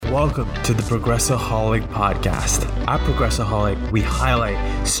Welcome to the Progressaholic podcast. At Progressaholic, we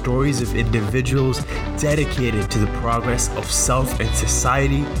highlight stories of individuals dedicated to the progress of self and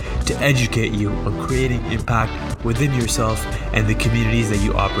society to educate you on creating impact within yourself and the communities that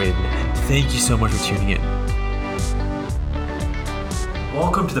you operate in. Thank you so much for tuning in.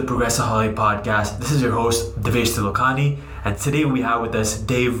 Welcome to the Progressaholic podcast. This is your host, Devesh Tilokani, and today we have with us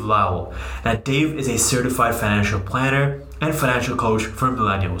Dave Lowell. Now, Dave is a certified financial planner and financial coach for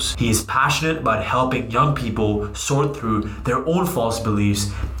millennials. He is passionate about helping young people sort through their own false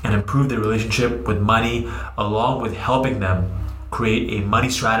beliefs and improve their relationship with money, along with helping them create a money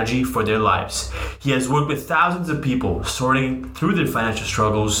strategy for their lives. He has worked with thousands of people sorting through their financial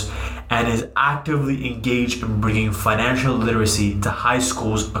struggles and is actively engaged in bringing financial literacy to high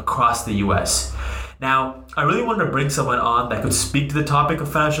schools across the US. Now, I really wanted to bring someone on that could speak to the topic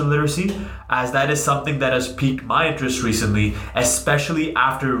of financial literacy, as that is something that has piqued my interest recently, especially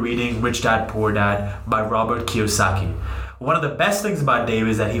after reading Rich Dad, Poor Dad by Robert Kiyosaki. One of the best things about Dave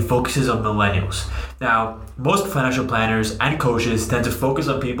is that he focuses on millennials. Now, most financial planners and coaches tend to focus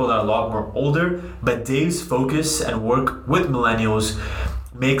on people that are a lot more older, but Dave's focus and work with millennials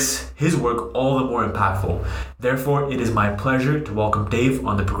makes his work all the more impactful. Therefore, it is my pleasure to welcome Dave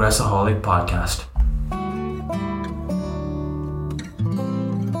on the Progressaholic podcast.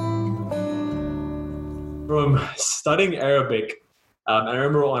 From studying Arabic, and I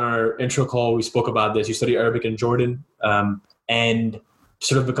remember on our intro call, we spoke about this. You study Arabic in Jordan, and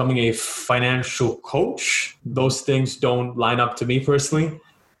sort of becoming a financial coach. Those things don't line up to me personally.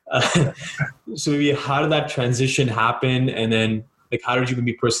 So maybe how did that transition happen? And then how did you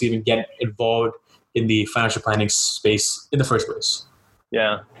maybe personally even get involved in the financial planning space in the first place?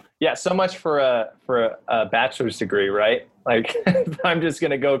 Yeah. So much for a bachelor's degree, right? I'm just going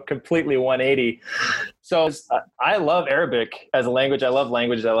to go completely 180. So I love Arabic as a language. I love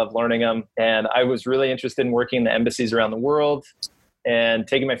languages. I love learning them. And I was really interested in working in the embassies around the world and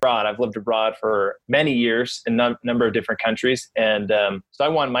taking my abroad. I've lived abroad for many years in a number of different countries. And so I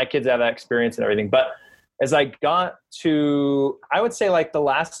wanted my kids to have that experience and everything. But as I got to, I would say the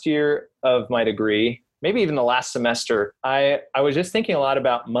last year of my degree, maybe even the last semester, I was just thinking a lot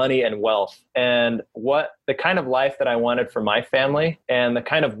about money and wealth and what the kind of life that I wanted for my family and the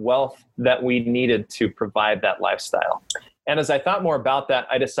kind of wealth that we needed to provide that lifestyle. And as I thought more about that,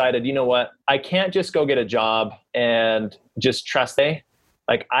 I decided, you know what, I can't just go get a job and just trust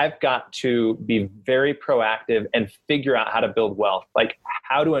I've got to be very proactive and figure out how to build wealth,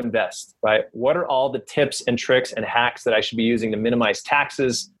 how to invest, right? What are all the tips and tricks and hacks that I should be using to minimize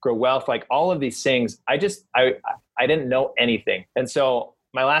taxes, grow wealth, all of these things. I didn't know anything. And so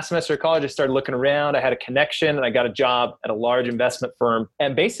my last semester of college, I started looking around. I had a connection and I got a job at a large investment firm.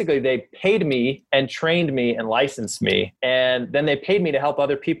 And basically they paid me and trained me and licensed me. And then they paid me to help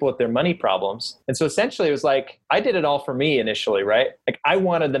other people with their money problems. And so essentially it was I did it all for me initially, right? I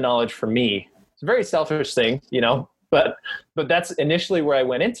wanted the knowledge for me. It's a very selfish thing, but that's initially where I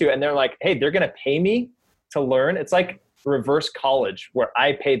went into. And they're like, hey, they're going to pay me to learn. It's like reverse college where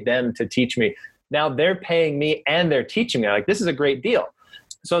I paid them to teach me. Now they're paying me and they're teaching me. This is a great deal.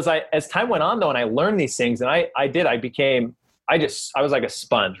 So as time went on though, and I learned these things and I was like a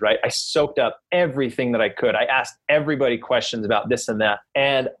sponge, right? I soaked up everything that I could. I asked everybody questions about this and that.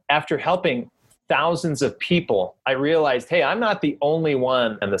 And after helping thousands of people, I realized, hey, I'm not the only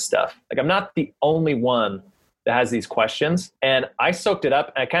one in this stuff. I'm not the only one that has these questions. And I soaked it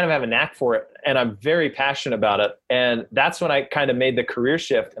up and I kind of have a knack for it. And I'm very passionate about it. And that's when I kind of made the career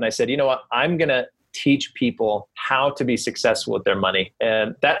shift. And I said, you know what, I'm going to teach people how to be successful with their money.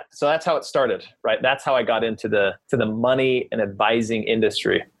 And so that's how it started, right? That's how I got into the money and advising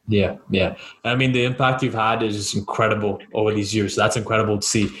industry. Yeah. I mean, the impact you've had is just incredible over these years. So that's incredible to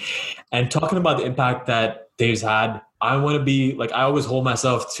see. And talking about the impact that Dave's had, I want to be I always hold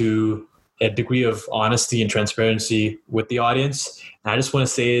myself to a degree of honesty and transparency with the audience. And I just want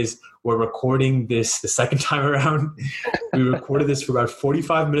to say we're recording this the second time around. We recorded this for about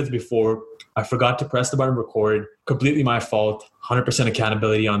 45 minutes before. I forgot to press the button record. Completely my fault. 100%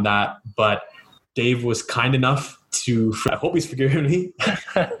 accountability on that. But Dave was kind enough to, I hope he's forgiving me,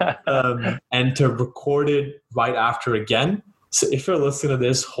 and to record it right after again. So if you're listening to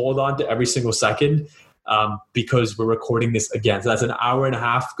this, hold on to every single second because we're recording this again. So that's an hour and a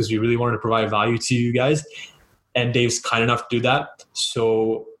half because we really wanted to provide value to you guys. And Dave's kind enough to do that.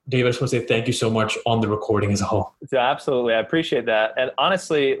 So Dave, I just want to say thank you so much on the recording as a whole. Yeah, absolutely. I appreciate that. And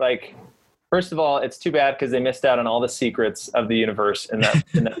honestly, first of all, it's too bad because they missed out on all the secrets of the universe in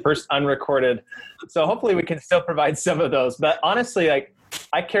that first unrecorded. So hopefully we can still provide some of those. But honestly,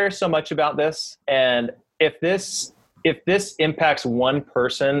 I care so much about this. And if this if this impacts one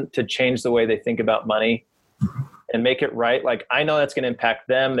person to change the way they think about money and make it right, like I know that's going to impact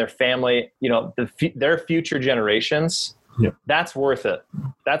them, their family, their future generations. Yeah. That's worth it.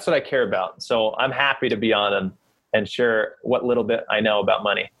 That's what I care about. So I'm happy to be on and share what little bit I know about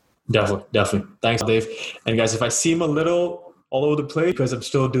money. Definitely. Thanks, Dave. And guys, if I seem a little all over the place because I'm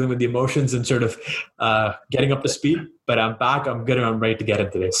still dealing with the emotions and sort of getting up to speed, but I'm back. I'm good and I'm ready to get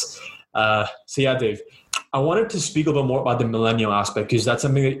into this. So yeah, Dave, I wanted to speak a little more about the millennial aspect because that's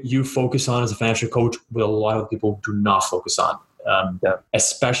something that you focus on as a financial coach, but a lot of people do not focus on,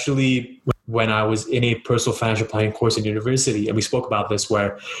 especially when I was in a personal financial planning course in university. And we spoke about this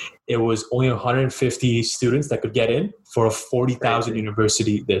where it was only 150 students that could get in for a 40,000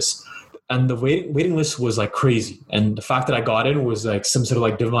 university and the waiting list was like crazy. And the fact that I got in was like some sort of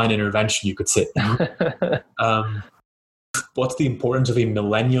like divine intervention, you could say. What's the importance of a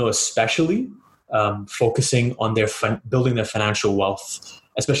millennial, especially focusing on building their financial wealth,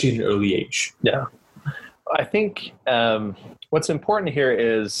 especially in an early age? Yeah. I think what's important here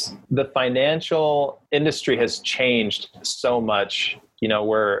is the financial industry has changed so much,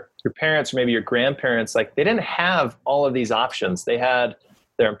 where your parents, or maybe your grandparents, like they didn't have all of these options. They had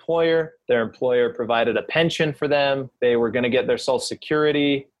their employer provided a pension for them. They were going to get their Social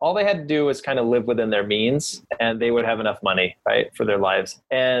Security. All they had to do was kind of live within their means and they would have enough money, right, for their lives.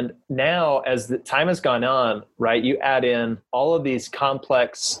 And now as the time has gone on, right, you add in all of these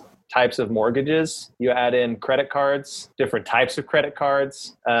complex types of mortgages, you add in credit cards, different types of credit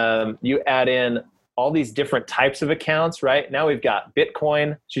cards, you add in all these different types of accounts, right? Now we've got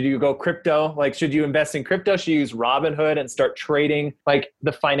Bitcoin. Should you go crypto? Like, should you invest in crypto? Should you use Robinhood and start trading? Like,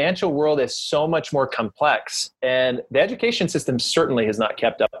 the financial world is so much more complex, and the education system certainly has not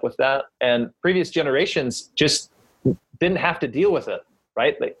kept up with that. And previous generations just didn't have to deal with it,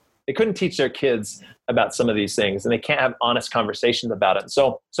 right? They couldn't teach their kids about some of these things, and they can't have honest conversations about it.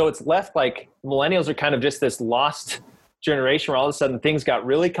 So it's left like millennials are kind of just this lost generation where all of a sudden things got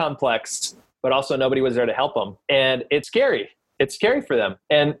really complex, but also nobody was there to help them. And it's scary. It's scary for them.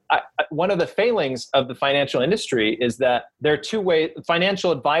 And one of the failings of the financial industry is that there are two ways.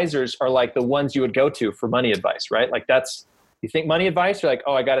 Financial advisors are like the ones you would go to for money advice, right? Like you think money advice, you're like,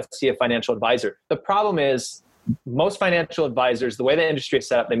 oh, I got to see a financial advisor. The problem is most financial advisors, the way the industry is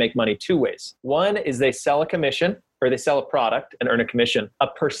set up, they make money two ways. One is they sell a commission, or they sell a product and earn a commission, a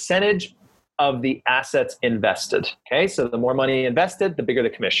percentage of the assets invested. Okay. So the more money invested, the bigger the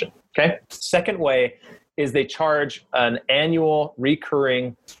commission. Okay. Second way is they charge an annual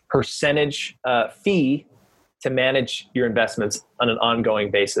recurring percentage fee to manage your investments on an ongoing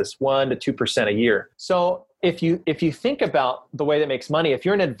basis, 1% to 2% a year. So if you think about the way that makes money, if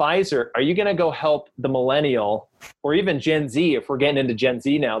you're an advisor, are you going to go help the millennial or even Gen Z, if we're getting into Gen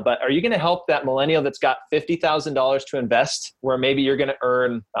Z now, but are you going to help that millennial that's got $50,000 to invest where maybe you're going to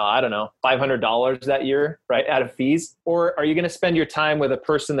earn, $500 that year, right, out of fees? Or are you going to spend your time with a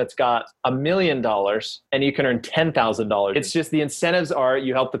person that's got $1 million and you can earn $10,000? It's just the incentives are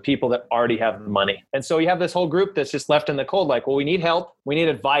you help the people that already have the money. And so you have this whole group that's just left in the cold, like, well, we need help. We need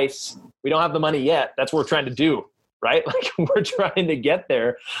advice. We don't have the money yet. That's what we're trying to do, right? Like, we're trying to get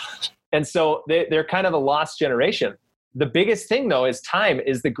there. And so they're kind of a lost generation. The biggest thing, though, is time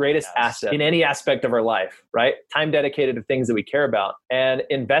is the greatest asset in any aspect of our life, right? Time dedicated to things that we care about. And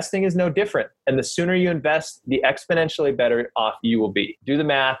investing is no different. And the sooner you invest, the exponentially better off you will be. Do the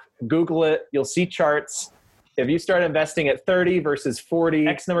math, Google it, you'll see charts. If you start investing at 30 versus 40,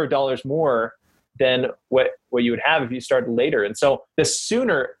 X number of dollars more than what you would have if you started later. And so the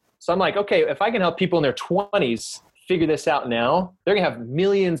sooner, so I'm like, okay, if I can help people in their 20s figure this out now, they're going to have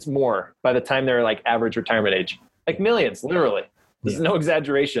millions more by the time they're like average retirement age. Like millions, literally. This is no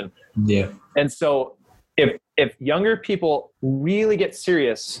exaggeration. Yeah. And so if younger people really get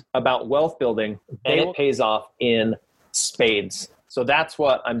serious about wealth building, then it pays off in spades. So that's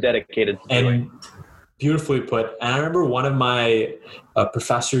what I'm dedicated to doing. Beautifully put. And I remember one of my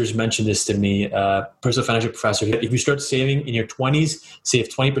professors mentioned this to me, personal financial professor. If you start saving in your 20s, save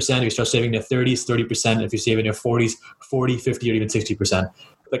 20%. If you start saving in your 30s, 30%. If you save in your 40s, 40, 50, or even 60%.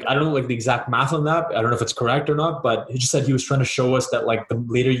 Like, I don't know like the exact math on that. I don't know if it's correct or not, but he just said he was trying to show us that like the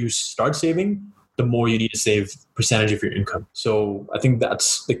later you start saving, the more you need to save percentage of your income. So I think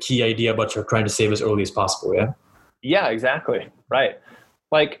that's the key idea about trying to save as early as possible. Yeah. Yeah, exactly. Right.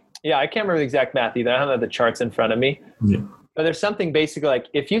 Like, yeah, I can't remember the exact math either. I don't have the charts in front of me. Yeah. But there's something basically like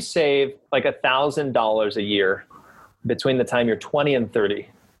if you save like $1,000 a year between the time you're 20 and 30,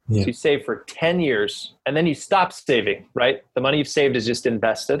 so you save for 10 years and then you stop saving, right? The money you've saved is just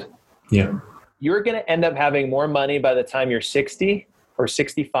invested. Yeah. You're going to end up having more money by the time you're 60 or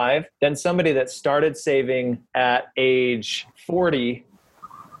 65 than somebody that started saving at age 40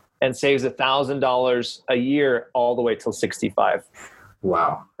 and saves $1,000 a year all the way till 65.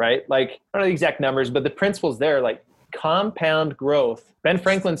 Wow. Right? Like, I don't know the exact numbers, but the principle's there, like compound growth. Ben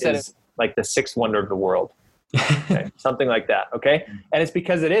Franklin said it's like the sixth wonder of the world. Okay? Something like that. Okay. And it's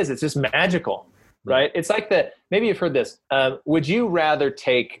because it's just magical, right? It's like maybe you've heard this. Would you rather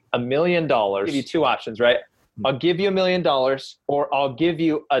take $1 million? I'll give you two options, right? I'll give you $1 million, or I'll give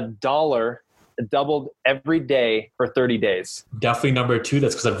you $1 doubled every day for 30 days. Definitely number two.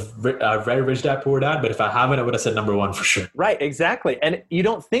 That's because I've read Rich Dad Poor Dad, but if I haven't, I would have said number one for sure. Right, exactly. And you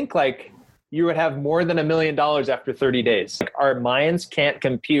don't think like you would have more than $1 million after 30 days. Like, our minds can't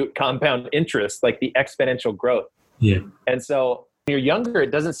compute compound interest, like the exponential growth. Yeah. And so when you're younger,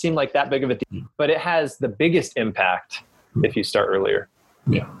 it doesn't seem like that big of a deal, but it has the biggest impact if you start earlier.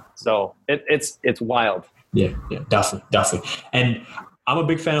 Yeah. So it's wild. Yeah, definitely. And I'm a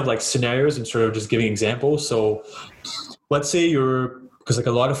big fan of like scenarios and sort of just giving examples. So let's say because like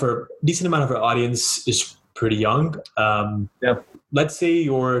a decent amount of our audience is pretty young. Let's say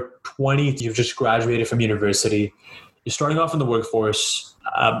you're 20, you've just graduated from university, you're starting off in the workforce.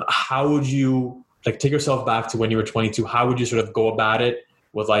 How would you like take yourself back to when you were 22? How would you sort of go about it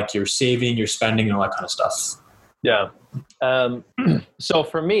with like your saving, your spending, and all that kind of stuff? Yeah. So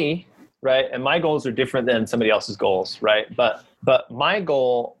for me, right, and my goals are different than somebody else's goals, right? But my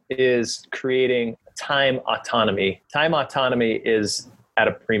goal is creating time autonomy. Time autonomy is at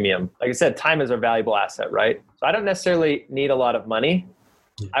a premium. Like I said, time is a valuable asset, right? So I don't necessarily need a lot of money.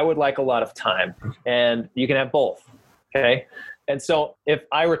 I would like a lot of time, and you can have both. Okay. And so if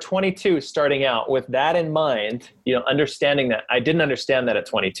I were 22 starting out with that in mind, understanding that, I didn't understand that at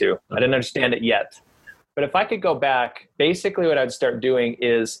 22. I didn't understand it yet. But if I could go back, basically what I'd start doing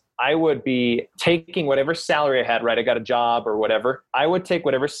is I would be taking whatever salary I had, right? I got a job or whatever. I would take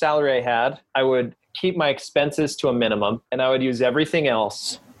whatever salary I had. I would keep my expenses to a minimum, and I would use everything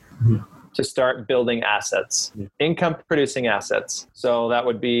else to start building assets, income producing assets. So that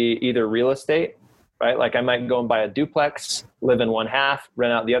would be either real estate, right? Like I might go and buy a duplex, live in one half,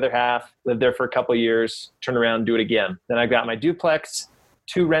 rent out the other half, live there for a couple of years, turn around, do it again. Then I've got my duplex,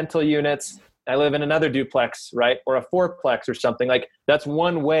 2 rental units. I live in another duplex, right? Or a 4-plex or something. Like that's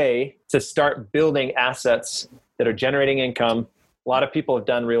one way to start building assets that are generating income. A lot of people have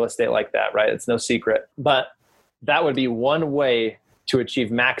done real estate like that, right? It's no secret. But that would be one way to achieve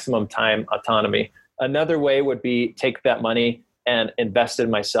maximum time autonomy. Another way would be take that money and invest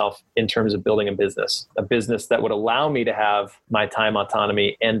in myself in terms of building a business that would allow me to have my time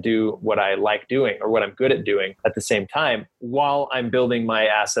autonomy and do what I like doing or what I'm good at doing at the same time while I'm building my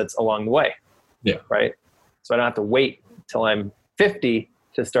assets along the way. Yeah. Right. So I don't have to wait till I'm 50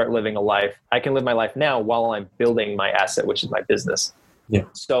 to start living a life. I can live my life now while I'm building my asset, which is my business. Yeah.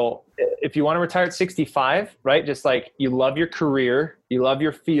 So if you want to retire at 65, right? Just like you love your career, you love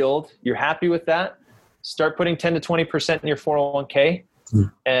your field, you're happy with that. Start putting 10 to 20% in your 401k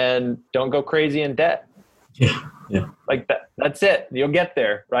and don't go crazy in debt. Yeah. Yeah. Like that's it. You'll get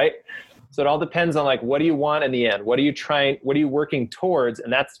there. Right. So it all depends on like, what do you want in the end? What are you working towards?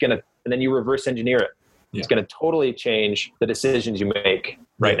 And and then you reverse engineer it. Yeah. It's going to totally change the decisions you make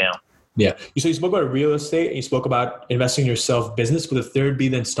right now. Yeah. So you spoke about real estate and you spoke about investing in yourself business. Would the third be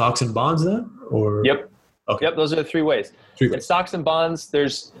then stocks and bonds then? Or Yep. Okay. Yep. Those are the 3 ways. In stocks and bonds,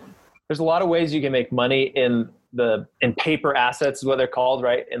 there's a lot of ways you can make money in paper assets is what they're called,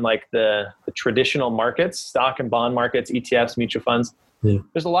 right? In like the traditional markets, stock and bond markets, ETFs, mutual funds. Yeah.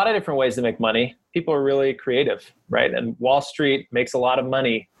 There's a lot of different ways to make money. People are really creative, right? And Wall Street makes a lot of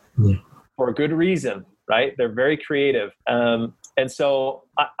money for a good reason, right? They're very creative. And so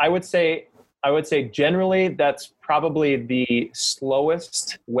I would say generally that's probably the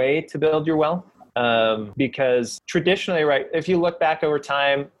slowest way to build your wealth. Because traditionally, right, if you look back over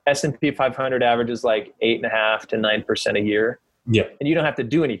time, S&P 500 averages like 8.5% to 9% a year. Yeah. And you don't have to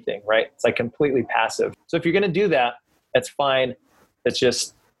do anything, right? It's like completely passive. So if you're going to do that, that's fine. It's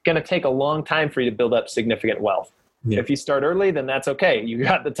just going to take a long time for you to build up significant wealth. Yeah. If you start early, then that's okay. You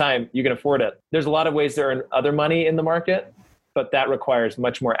got the time, you can afford it. There's a lot of ways to earn other money in the market, but that requires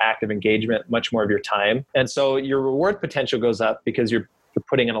much more active engagement, much more of your time. And so your reward potential goes up because you're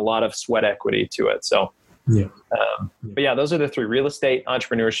putting in a lot of sweat equity to it. So, but yeah, those are the 3: real estate,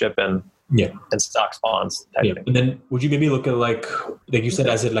 entrepreneurship, and stocks, bonds type of thing. And then would you maybe look at like you said,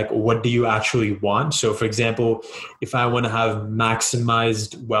 as it like, what do you actually want? So for example, if I want to have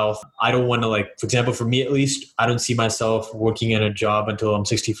maximized wealth, I don't want to like, for example, for me at least, I don't see myself working in a job until I'm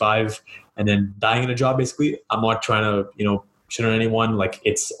 65 and then dying in a job. Basically, I'm not trying to, shit on anyone. Like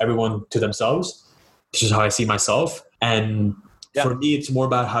it's everyone to themselves. This is how I see myself. And Yeah. For me, it's more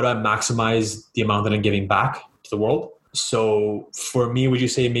about how do I maximize the amount that I'm giving back to the world. So for me, would you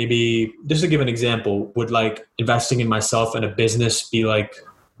say maybe, just to give an example, would like investing in myself and a business be like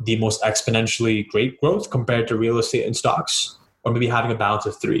the most exponentially great growth compared to real estate and stocks? Or maybe having a balance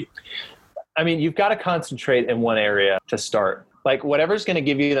of three? I mean, you've got to concentrate in one area to start. Like whatever's going to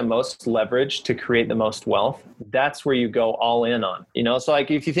give you the most leverage to create the most wealth, that's where you go all in on, So like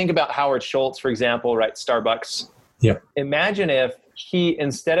if you think about Howard Schultz, for example, right? Starbucks. Yeah. Imagine if he,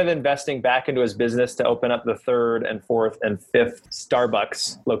 instead of investing back into his business to open up the third and fourth and fifth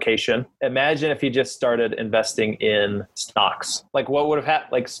Starbucks location, imagine if he just started investing in stocks. Like what would have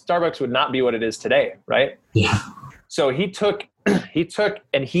happened? Like Starbucks would not be what it is today, right? Yeah. So he took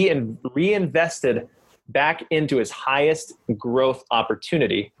and he reinvested back into his highest growth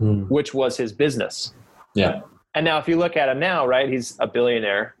opportunity, which was his business. Yeah. And now if you look at him now, right, he's a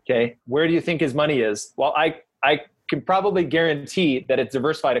billionaire. Okay. Where do you think his money is? Well, I can probably guarantee that it's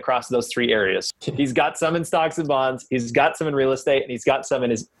diversified across those three areas. He's got some in stocks and bonds. He's got some in real estate, and he's got some in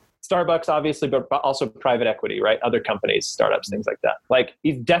his Starbucks, obviously, but also private equity, right? Other companies, startups, things like that. Like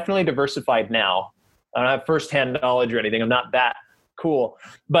he's definitely diversified now. I don't have firsthand knowledge or anything. I'm not that cool,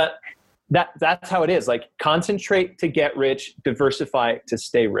 but that's how it is. Like concentrate to get rich, diversify to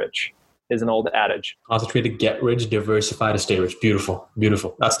stay rich is an old adage. Concentrate to get rich, diversify to stay rich. Beautiful.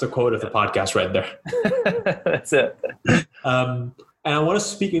 Beautiful. That's the quote of the podcast right there. That's it. And I want to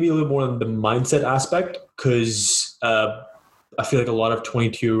speak maybe a little more on the mindset aspect because I feel like a lot of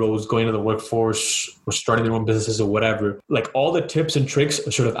 22-year-olds going into the workforce or starting their own businesses or whatever, like all the tips and tricks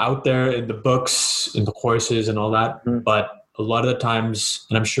are sort of out there in the books, in the courses and all that. But a lot of the times,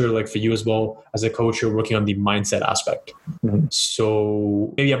 and I'm sure like for you as well, as a coach, you're working on the mindset aspect.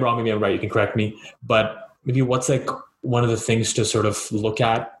 So maybe I'm wrong, maybe I'm right, you can correct me. But maybe what's like one of the things to sort of look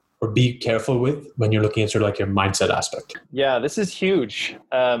at or be careful with when you're looking at sort of like your mindset aspect? Yeah, this is huge.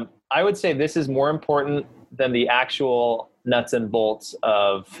 I would say this is more important than the actual nuts and bolts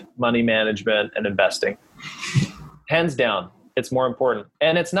of money management and investing. Hands down, it's more important.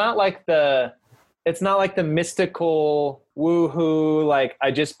 And it's not like the mystical woohoo, like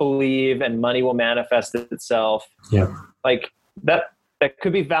I just believe and money will manifest itself. Yeah. Like that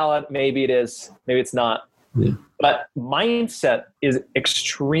could be valid. Maybe it is, maybe it's not. Yeah. But mindset is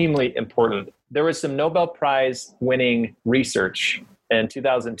extremely important. There was some Nobel Prize winning research in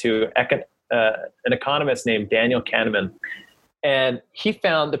 2002, an economist named Daniel Kahneman. And he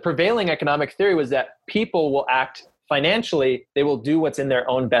found the prevailing economic theory was that people will act financially, they will do what's in their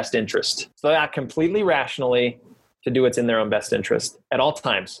own best interest. So they act completely rationally to do what's in their own best interest at all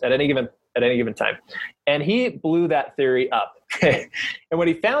times, at any given time. And he blew that theory up. And what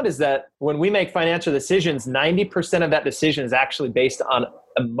he found is that when we make financial decisions, 90% of that decision is actually based on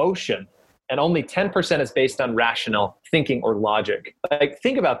emotion, and only 10% is based on rational thinking or logic. Like,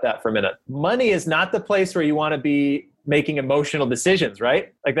 think about that for a minute. Money is not the place where you want to be making emotional decisions,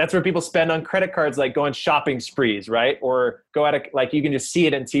 right? Like that's where people spend on credit cards, like go on shopping sprees, right? Or go at like you can just see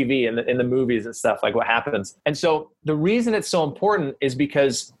it in TV and in the movies and stuff, like what happens. And so the reason it's so important is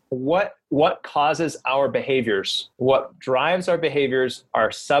because what causes our behaviors, what drives our behaviors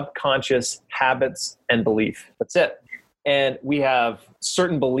are subconscious habits and belief. That's it. And we have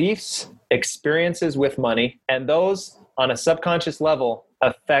certain beliefs, experiences with money, and those on a subconscious level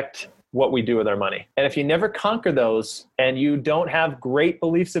affect what we do with our money. And if you never conquer those and you don't have great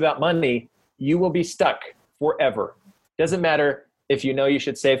beliefs about money, you will be stuck forever. Doesn't matter if you know you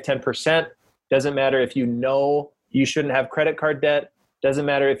should save 10%. Doesn't matter if you know you shouldn't have credit card debt. Doesn't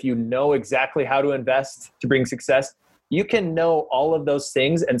matter if you know exactly how to invest to bring success. You can know all of those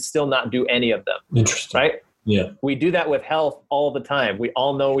things and still not do any of them. Interesting. Right? Yeah. We do that with health all the time. We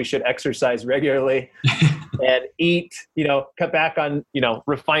all know we should exercise regularly and eat, cut back on,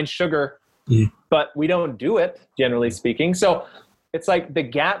 refined sugar, but we don't do it, generally speaking. So it's like the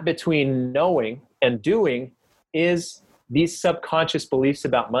gap between knowing and doing is these subconscious beliefs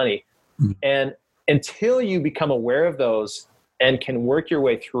about money. And until you become aware of those and can work your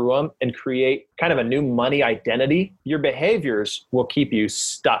way through them and create kind of a new money identity, your behaviors will keep you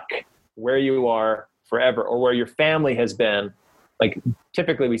stuck where you are forever, or where your family has been. Like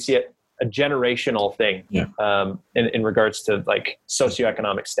typically we see it a generational thing in regards to like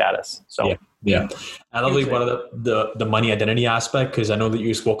socioeconomic status. So yeah. I love like one of the money identity aspect, because I know that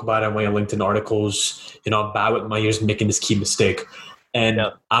you spoke about it in one of your LinkedIn articles, I'm bad with money, just making this key mistake. And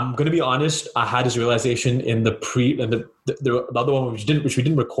I'm going to be honest, I had this realization in the other one, which we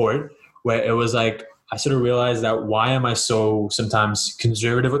didn't record, where it was like, I sort of realized that why am I so sometimes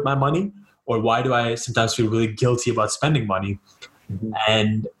conservative with my money? Or why do I sometimes feel really guilty about spending money?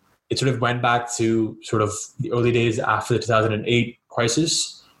 And it sort of went back to sort of the early days after the 2008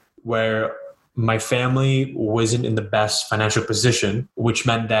 crisis, where my family wasn't in the best financial position, which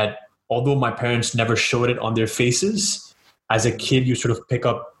meant that although my parents never showed it on their faces, as a kid, you sort of pick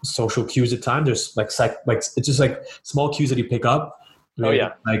up social cues at times. There's like it's just like small cues that you pick up. Right? Oh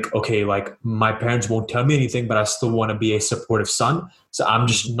yeah. Like, okay, like my parents won't tell me anything, but I still want to be a supportive son. So I'm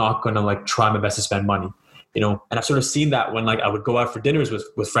just not going to like try my best to spend money, you know? And I've sort of seen that when like I would go out for dinners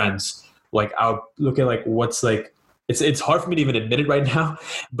with friends, like I would look at like, what's like, it's hard for me to even admit it right now,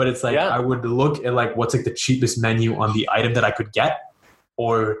 but it's like, I would look at like, what's like the cheapest menu on the item that I could get,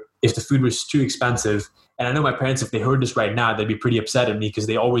 or if the food was too expensive. And I know my parents, if they heard this right now, they'd be pretty upset at me because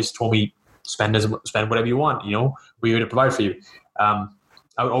they always told me, spend whatever you want, you know, we're here to provide for you. I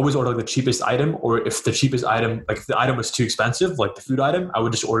would always order like the cheapest item, or if the cheapest item, like if the item was too expensive, like the food item, I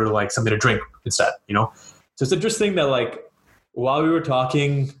would just order like something to drink instead, you know? So it's interesting that like while we were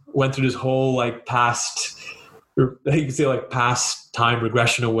talking, went through this whole like past, you can say like past time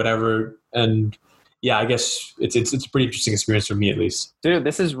regression or whatever. And yeah, I guess it's a pretty interesting experience for me at least. Dude,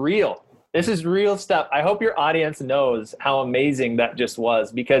 this is real. This is real stuff. I hope your audience knows how amazing that just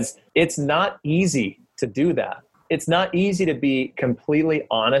was, because it's not easy to do that. It's not easy to be completely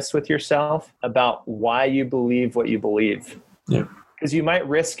honest with yourself about why you believe what you believe. Yeah. Because you might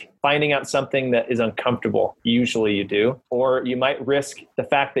risk finding out something that is uncomfortable. Usually you do. Or you might risk the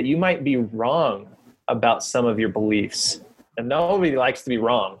fact that you might be wrong about some of your beliefs. And nobody likes to be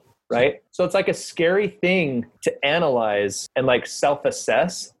wrong, right? So it's like a scary thing to analyze and like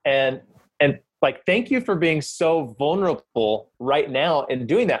self-assess. And like, thank you for being so vulnerable right now and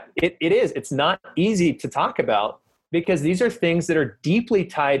doing that. It's not easy to talk about, because these are things that are deeply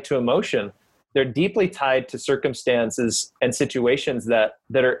tied to emotion. They're deeply tied to circumstances and situations that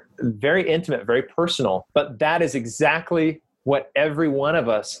are very intimate, very personal. But that is exactly what every one of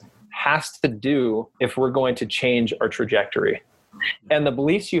us has to do if we're going to change our trajectory. And the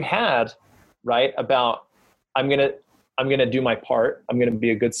beliefs you had, right, about I'm going to do my part, I'm going to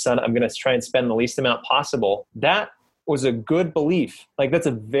be a good son, I'm going to try and spend the least amount possible, that was a good belief. Like, that's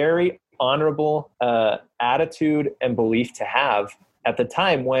a very honorable attitude and belief to have at the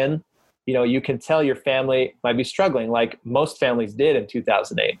time when, you know, you can tell your family might be struggling, like most families did in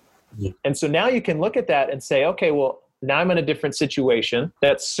 2008. Yeah. And so now you can look at that and say, okay, well, now I'm in a different situation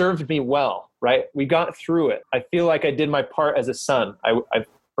that served me well, right? We got through it. I feel like I did my part as a son.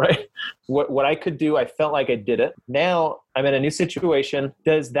 Right? What I could do, I felt like I did it. Now I'm in a new situation.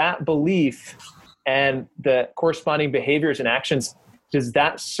 Does that belief and the corresponding behaviors and actions, does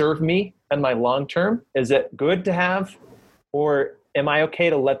that serve me in my long term? Is it good to have, or am I okay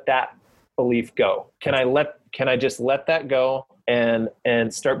to let that belief go? Can I just let that go and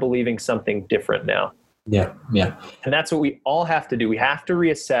start believing something different now? Yeah. Yeah. And that's what we all have to do. We have to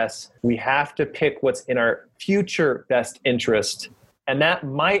reassess. We have to pick what's in our future best interest. And that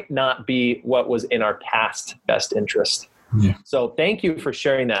might not be what was in our past best interest. Yeah. So thank you for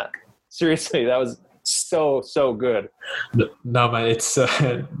sharing that. Seriously, that was so good. No, man, it's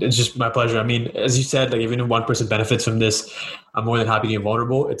just my pleasure. I mean, as you said, like even if one person benefits from this, I'm more than happy to be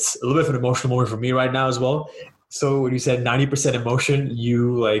vulnerable. It's a little bit of an emotional moment for me right now as well. So when you said 90% emotion,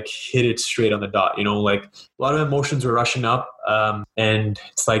 you like hit it straight on the dot. You know, like a lot of emotions were rushing up, and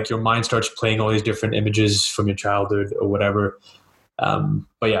it's like your mind starts playing all these different images from your childhood or whatever.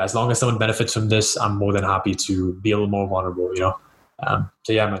 But yeah, as long as someone benefits from this, I'm more than happy to be a little more vulnerable, you know?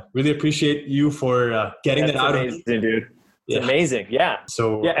 So yeah, man, really appreciate you for getting that out amazing, of me. Dude. It's amazing. Yeah.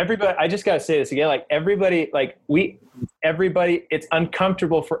 So yeah, everybody, I just got to say this again, like everybody, it's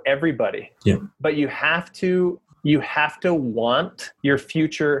uncomfortable for everybody. Yeah. But you have to want your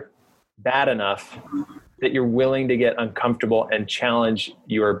future bad enough that you're willing to get uncomfortable and challenge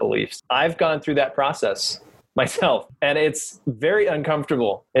your beliefs. I've gone through that process myself, and it's very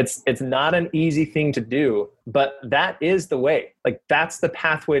uncomfortable. It's not an easy thing to do, but that is the way. Like, that's the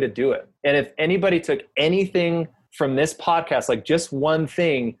pathway to do it. And if anybody took anything from this podcast, like just one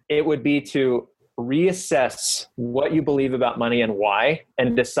thing, it would be to reassess what you believe about money and why,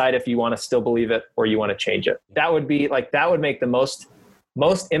 and decide if you want to still believe it or you want to change it. That would make the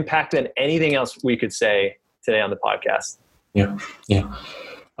most impact than anything else we could say today on the podcast. Yeah.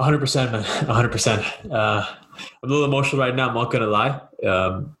 100%, man. 100%. I'm a little emotional right now. I'm not going to lie,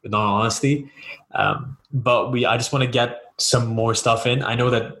 in all honesty. But I just want to get some more stuff in. I know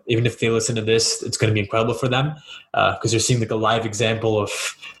that even if they listen to this, it's going to be incredible for them, because they're seeing like a live example of,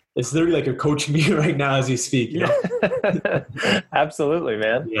 it's literally like you're coaching me right now as you speak. You know? Absolutely,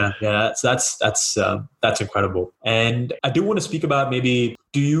 man. Yeah. That's incredible. And I do want to speak about maybe,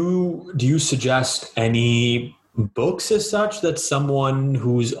 do you suggest any books as such that someone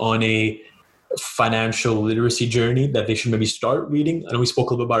who's on a financial literacy journey that they should maybe start reading? I know we spoke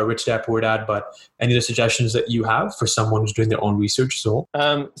a little bit about Rich Dad Poor Dad, but any other suggestions that you have for someone who's doing their own research as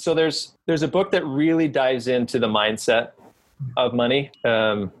well? So there's a book that really dives into the mindset of money.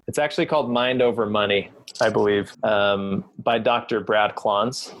 It's actually called Mind Over Money, I believe, by Dr. Brad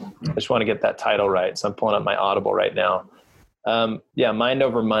Klontz. I just want to get that title right. So I'm pulling up my Audible right now. Mind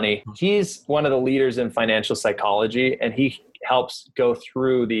Over Money. He's one of the leaders in financial psychology, and he helps go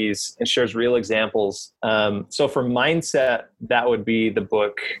through these and shares real examples. So for mindset, that would be the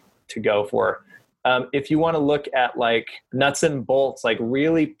book to go for. If you want to look at like nuts and bolts, like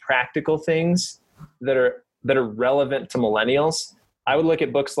really practical things that are relevant to millennials, I would look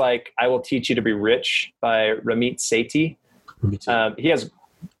at books like I Will Teach You to Be Rich by Ramit Sethi. He has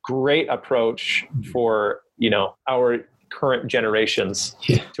great approach for, our current generations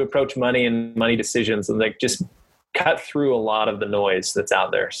to approach money and money decisions, and like just cut through a lot of the noise that's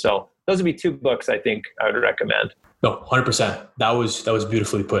out there. So those would be two books I think I would recommend. No, 100%. That was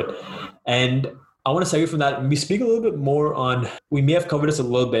beautifully put. And I want to segue from that. We speak a little bit more on, we may have covered this a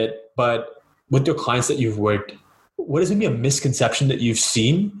little bit, but with your clients that you've worked, what is maybe a misconception that you've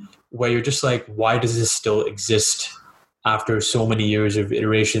seen where you're just like, why does this still exist after so many years of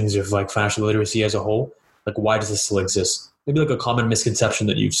iterations of like financial literacy as a whole? Like, why does this still exist? Maybe like a common misconception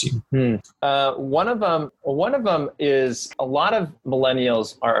that you've seen. One of them is a lot of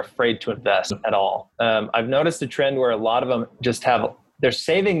millennials are afraid to invest at all. I've noticed a trend where a lot of them just they're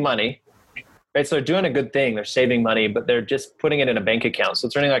saving money, right? So they're doing a good thing. They're saving money, but they're just putting it in a bank account. So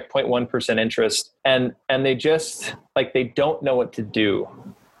it's earning like 0.1% interest. And they just like, they don't know what to do.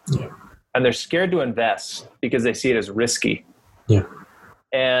 Yeah. And they're scared to invest because they see it as risky. Yeah.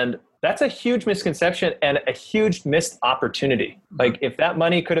 And that's a huge misconception and a huge missed opportunity. Like if that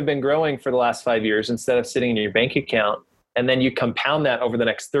money could have been growing for the last 5 years instead of sitting in your bank account, and then you compound that over the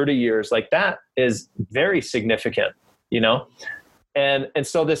next 30 years, like that is very significant, And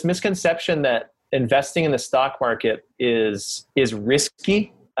so this misconception that investing in the stock market is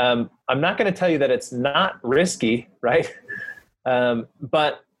risky. I'm not going to tell you that it's not risky, right?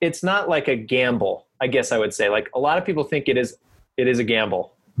 But it's not like a gamble, I guess I would say. Like a lot of people think it is a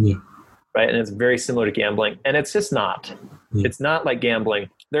gamble. Yeah. Right. And it's very similar to gambling, and it's just not. Yeah. It's not like gambling.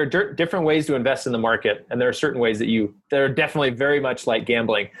 There are different ways to invest in the market, and there are certain ways that are definitely very much like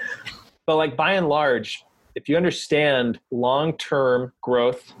gambling. But like by and large, if you understand long-term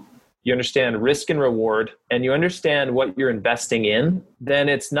growth, you understand risk and reward, and you understand what you're investing in, then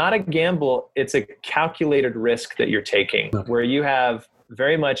it's not a gamble. It's a calculated risk that you're taking, where you have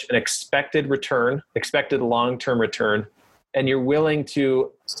very much an expected long-term return. And you're willing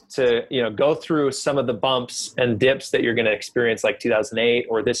to go through some of the bumps and dips that you're going to experience, like 2008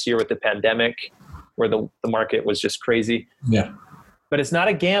 or this year with the pandemic, where the market was just crazy. Yeah. But it's not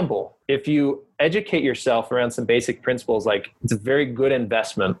a gamble. If you educate yourself around some basic principles, like it's a very good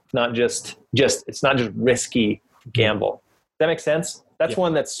investment, it's not just risky gamble. Does that make sense? That's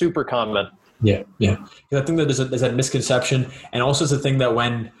one that's super common. Yeah. Yeah. I think that there's that misconception. And also it's the thing that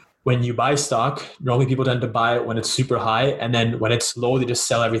when you buy stock, normally people tend to buy it when it's super high, and then when it's low, they just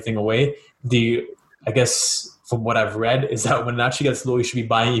sell everything away. I guess from what I've read is that when it actually gets low, you should be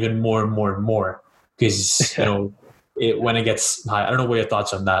buying even more and more and more, because when it gets high. I don't know what your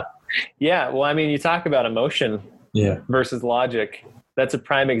thoughts on that. Yeah, well, I mean, you talk about emotion versus logic. That's a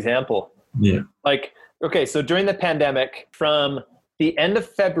prime example. Yeah. Like, okay, so during the pandemic, from the end of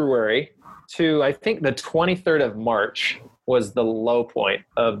February to I think the 23rd of March, was the low point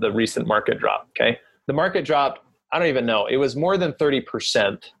of the recent market drop. Okay. The market dropped, I don't even know. It was more than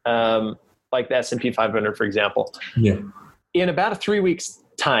 30%, like the S&P 500, for example. Yeah. In about 3 weeks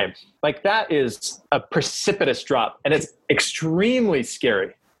time. Like that is a precipitous drop, and it's extremely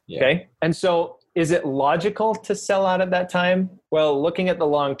scary. Yeah. Okay. And so is it logical to sell out at that time? Well, looking at the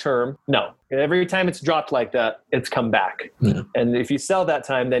long term, no. Every time it's dropped like that, it's come back. Yeah. And if you sell that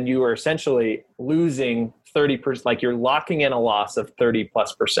time, then you are essentially losing 30%, like you're locking in a loss of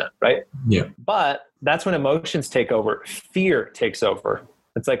 30+%, right? Yeah. But that's when emotions take over. Fear takes over.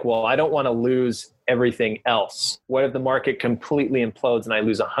 It's like, well, I don't want to lose everything else. What if the market completely implodes and I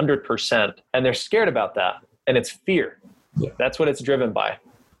lose 100%? And they're scared about that. And it's fear. Yeah. That's what it's driven by.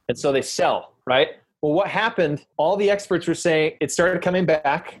 And so they sell, right? Well, what happened? All the experts were saying it started coming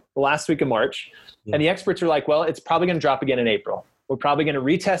back the last week of March. Yeah. And the experts were like, well, it's probably going to drop again in April. We're probably going to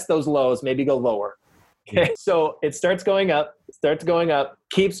retest those lows, maybe go lower. Okay. Yeah. So it starts going up,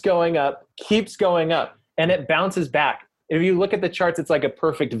 keeps going up, and it bounces back. If you look at the charts, it's like a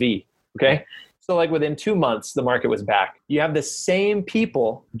perfect V. Okay. So like within 2 months, the market was back. You have the same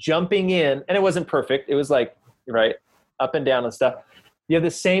people jumping in, and it wasn't perfect. It was like right? Up and down and stuff. You have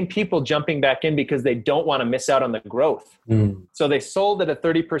the same people jumping back in because they don't want to miss out on the growth. So they sold at a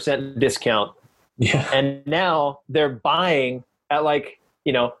 30% discount. Yeah. And now they're buying at like,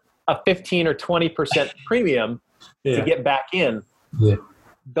 a 15 or 20% premium to get back in. Yeah.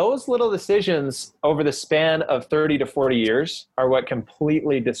 Those little decisions over the span of 30 to 40 years are what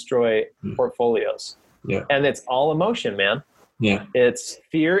completely destroy portfolios. Yeah. And it's all emotion, man. Yeah. It's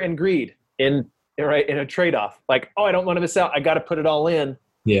fear and greed in a trade-off. Like, oh, I don't want to miss out. I got to put it all in.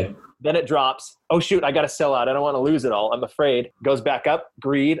 Yeah. Then it drops. Oh shoot, I got to sell out. I don't want to lose it all. I'm afraid. Goes back up.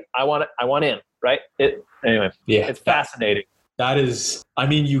 Greed. I want in. Right. Anyway. Yeah. It's fascinating. That is, I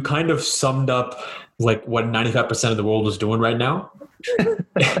mean, you kind of summed up like what 95% of the world is doing right now.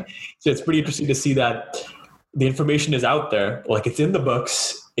 So it's pretty interesting to see that the information is out there. Like it's in the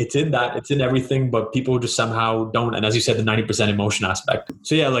books, it's in everything, but people just somehow don't. And as you said, the 90% emotion aspect.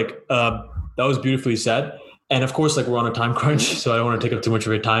 So yeah, like that was beautifully said. And of course, like we're on a time crunch, so I don't want to take up too much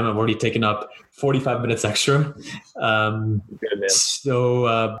of your time. I've already taken up 45 minutes extra. Good, man. So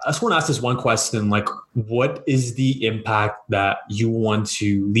I just want to ask this one question, like what is the impact that you want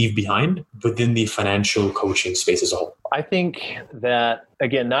to leave behind within the financial coaching space as a whole? I think that,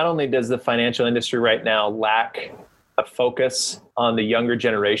 again, not only does the financial industry right now lack a focus on the younger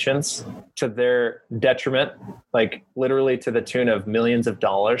generations to their detriment, like literally to the tune of millions of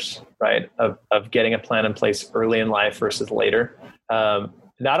dollars, right? Of getting a plan in place early in life versus later.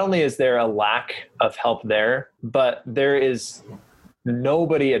 Not only is there a lack of help there, but there is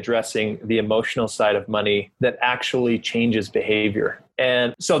nobody addressing the emotional side of money that actually changes behavior.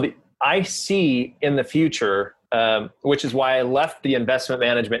 And so I see in the future, which is why I left the investment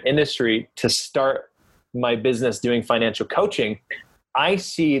management industry to start my business doing financial coaching. I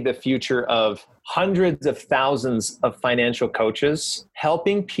see the future of hundreds of thousands of financial coaches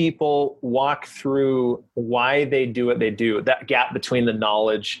helping people walk through why they do what they do, that gap between the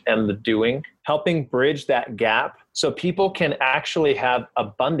knowledge and the doing, helping bridge that gap so people can actually have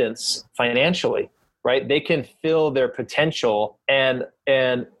abundance financially, right? They can fill their potential and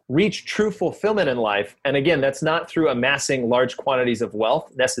reach true fulfillment in life. And again, that's not through amassing large quantities of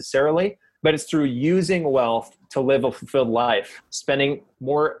wealth necessarily, but it's through using wealth to live a fulfilled life, spending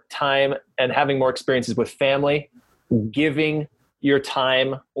more time and having more experiences with family, giving your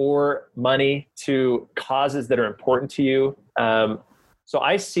time or money to causes that are important to you. So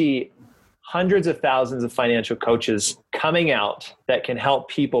I see hundreds of thousands of financial coaches coming out that can help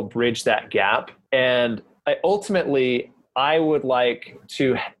people bridge that gap. And I would like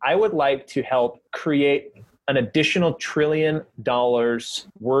to help create an additional $1 trillion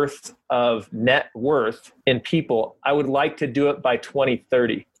worth of net worth in people. I would like to do it by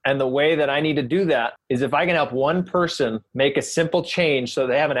 2030. And the way that I need to do that is if I can help one person make a simple change so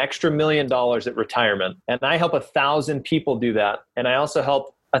they have an extra $1 million at retirement, and I help 1,000 people do that, and I also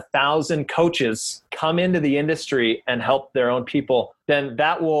help 1,000 coaches come into the industry and help their own people, then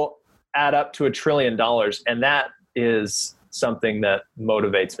that will add up to $1 trillion. And that is something that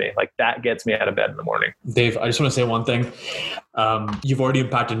motivates me. Like that gets me out of bed in the morning. Dave, I just want to say one thing. You've already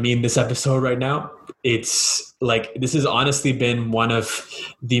impacted me in this episode right now. It's like, this has honestly been one of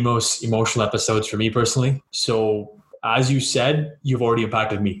the most emotional episodes for me personally. So as you said, you've already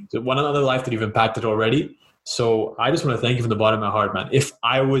impacted me. So one other life that you've impacted already. So I just want to thank you from the bottom of my heart, man. If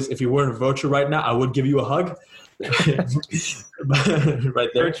you were in virtual right now, I would give you a hug. Right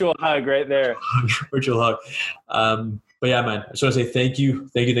there. Virtual hug right there. Virtual hug. But yeah, man, I just want to say thank you.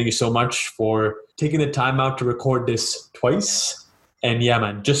 Thank you so much for taking the time out to record this twice. And yeah,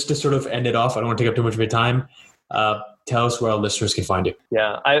 man, just to sort of end it off, I don't want to take up too much of your time. Tell us where our listeners can find you.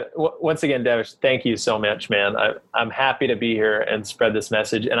 Yeah. Once again, Devish, thank you so much, man. I'm happy to be here and spread this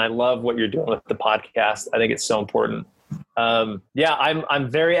message. And I love what you're doing with the podcast. I think it's so important. Yeah,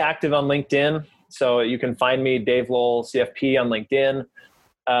 I'm very active on LinkedIn. So you can find me, Dave Lowell, CFP on LinkedIn.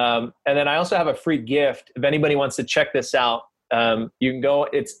 And then I also have a free gift. If anybody wants to check this out, you can go,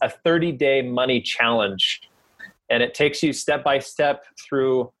 it's a 30-day money challenge. And it takes you step by step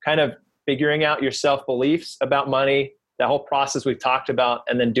through kind of figuring out your self-beliefs about money, the whole process we've talked about,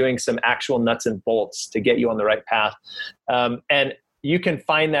 and then doing some actual nuts and bolts to get you on the right path. And you can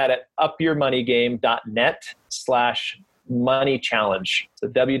find that at upyourmoneygame.net/money challenge. So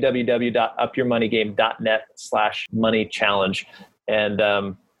www.upyourmoneygame.net/money challenge. And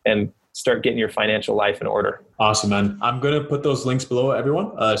start getting your financial life in order. Awesome, man. I'm going to put those links below,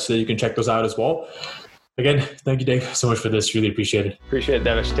 everyone, so that you can check those out as well. Again, thank you, Dave, so much for this. Really appreciate it. Appreciate it,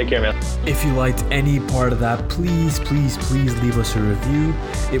 Devish. Take care, man. If you liked any part of that, please leave us a review.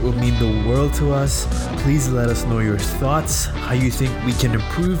 It will mean the world to us. Please let us know your thoughts, how you think we can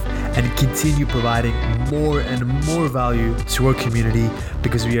improve and continue providing more and more value to our community,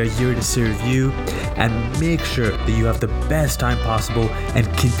 because we are here to serve you, and make sure that you have the best time possible and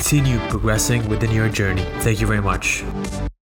continue progressing within your journey. Thank you very much.